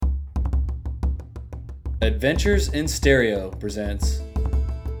Adventures in Stereo presents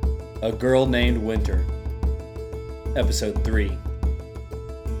A Girl Named Winter, Episode 3.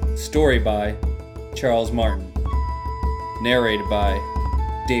 Story by Charles Martin. Narrated by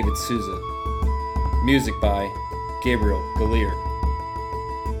David Souza. Music by Gabriel Gallier.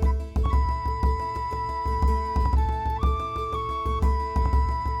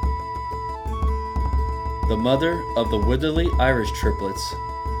 The mother of the Whitherly Irish Triplets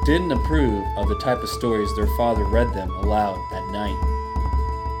didn't approve of the type of stories their father read them aloud at night.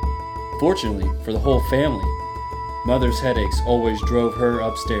 Fortunately for the whole family, Mother's headaches always drove her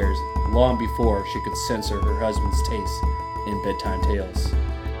upstairs long before she could censor her husband's taste in bedtime tales.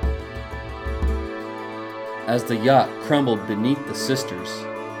 As the yacht crumbled beneath the sisters,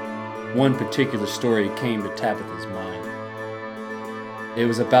 one particular story came to Tabitha's mind. It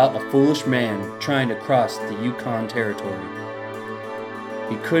was about a foolish man trying to cross the Yukon Territory.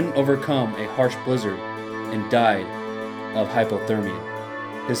 He couldn't overcome a harsh blizzard and died of hypothermia.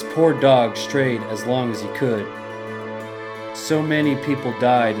 His poor dog strayed as long as he could. So many people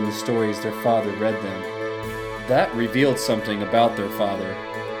died in the stories their father read them. That revealed something about their father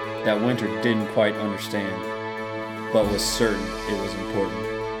that Winter didn't quite understand, but was certain it was important.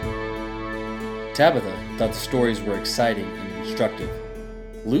 Tabitha thought the stories were exciting and instructive.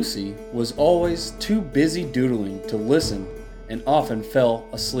 Lucy was always too busy doodling to listen and often fell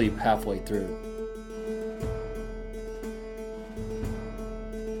asleep halfway through.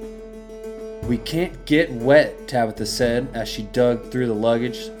 "We can't get wet," Tabitha said as she dug through the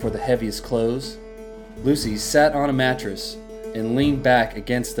luggage for the heaviest clothes. Lucy sat on a mattress and leaned back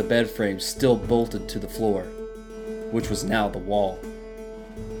against the bed frame still bolted to the floor, which was now the wall.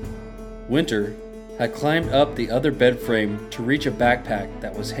 Winter had climbed up the other bed frame to reach a backpack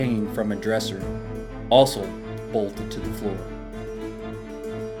that was hanging from a dresser, also bolted to the floor.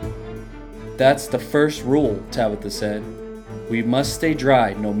 "That's the first rule," Tabitha said. "We must stay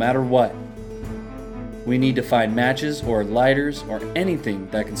dry no matter what. We need to find matches or lighters or anything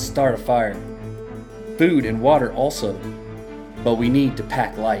that can start a fire. Food and water also, but we need to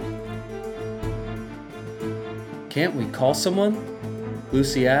pack light." "Can't we call someone?"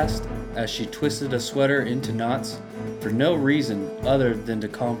 Lucy asked as she twisted a sweater into knots for no reason other than to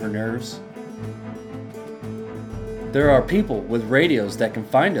calm her nerves. "There are people with radios that can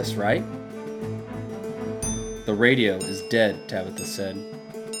find us, right?" "The radio is dead," Tabitha said.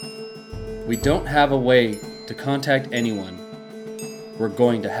 "We don't have a way to contact anyone. We're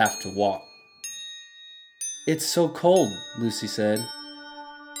going to have to walk." "It's so cold," Lucy said,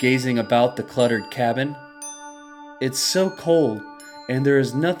 gazing about the cluttered cabin. "It's so cold, and there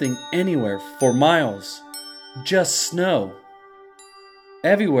is nothing anywhere for miles. Just snow.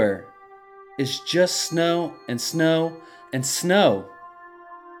 Everywhere is just snow and snow and snow."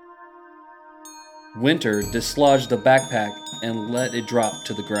 Winter dislodged the backpack and let it drop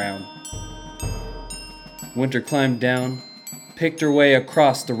to the ground. Winter climbed down, picked her way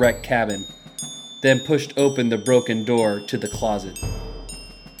across the wrecked cabin, then pushed open the broken door to the closet.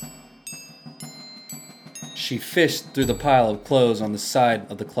 She fished through the pile of clothes on the side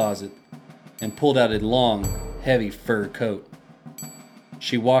of the closet and pulled out a long, heavy fur coat.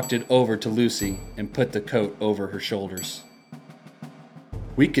 She walked it over to Lucy and put the coat over her shoulders.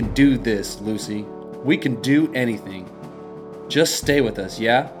 "We can do this, Lucy. We can do anything. Just stay with us,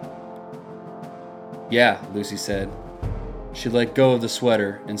 yeah?" "Yeah," Lucy said. She let go of the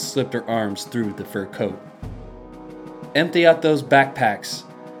sweater and slipped her arms through the fur coat. "Empty out those backpacks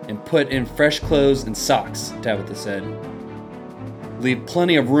and put in fresh clothes and socks," Tabitha said. "Leave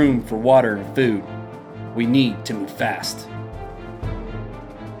plenty of room for water and food. We need to move fast."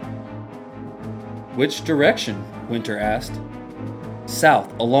 "Which direction?" Winter asked.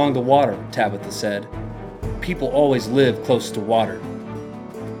 "South, along the water," Tabitha said. "People always live close to water."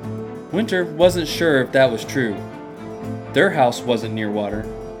 Winter wasn't sure if that was true. Their house wasn't near water.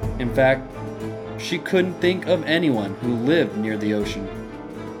 In fact, she couldn't think of anyone who lived near the ocean.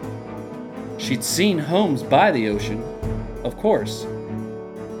 She'd seen homes by the ocean, of course,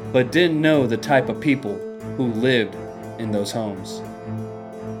 but didn't know the type of people who lived in those homes.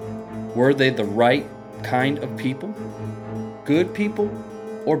 Were they the right kind of people? Good people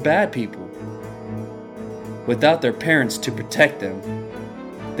or bad people? Without their parents to protect them,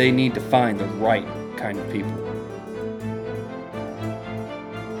 they need to find the right kind of people.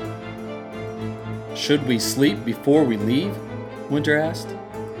 "Should we sleep before we leave?" Winter asked.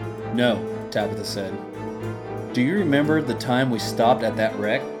 "No," Tabitha said. "Do you remember the time we stopped at that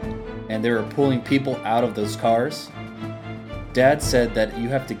wreck and they were pulling people out of those cars? Dad said that you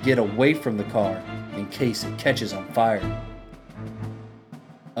have to get away from the car in case it catches on fire."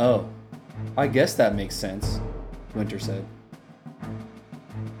 "Oh, I guess that makes sense, Winter said.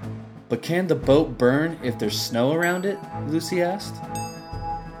 But can the boat burn if there's snow around it? Lucy asked.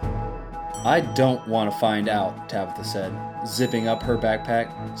 I don't want to find out, Tabitha said, zipping up her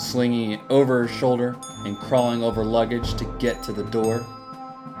backpack, slinging it over her shoulder, and crawling over luggage to get to the door.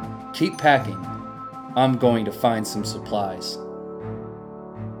 Keep packing. I'm going to find some supplies.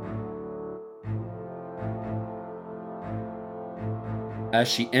 As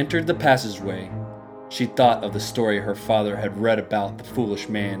she entered the passageway, she thought of the story her father had read about the foolish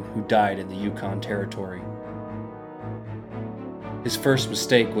man who died in the Yukon Territory. His first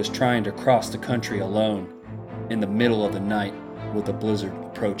mistake was trying to cross the country alone, in the middle of the night with a blizzard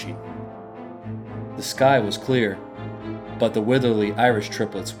approaching. The sky was clear, but the Whitherly Irish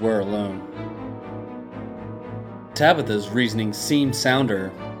Triplets were alone. Tabitha's reasoning seemed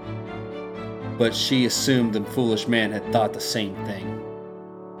sounder, but she assumed the foolish man had thought the same thing.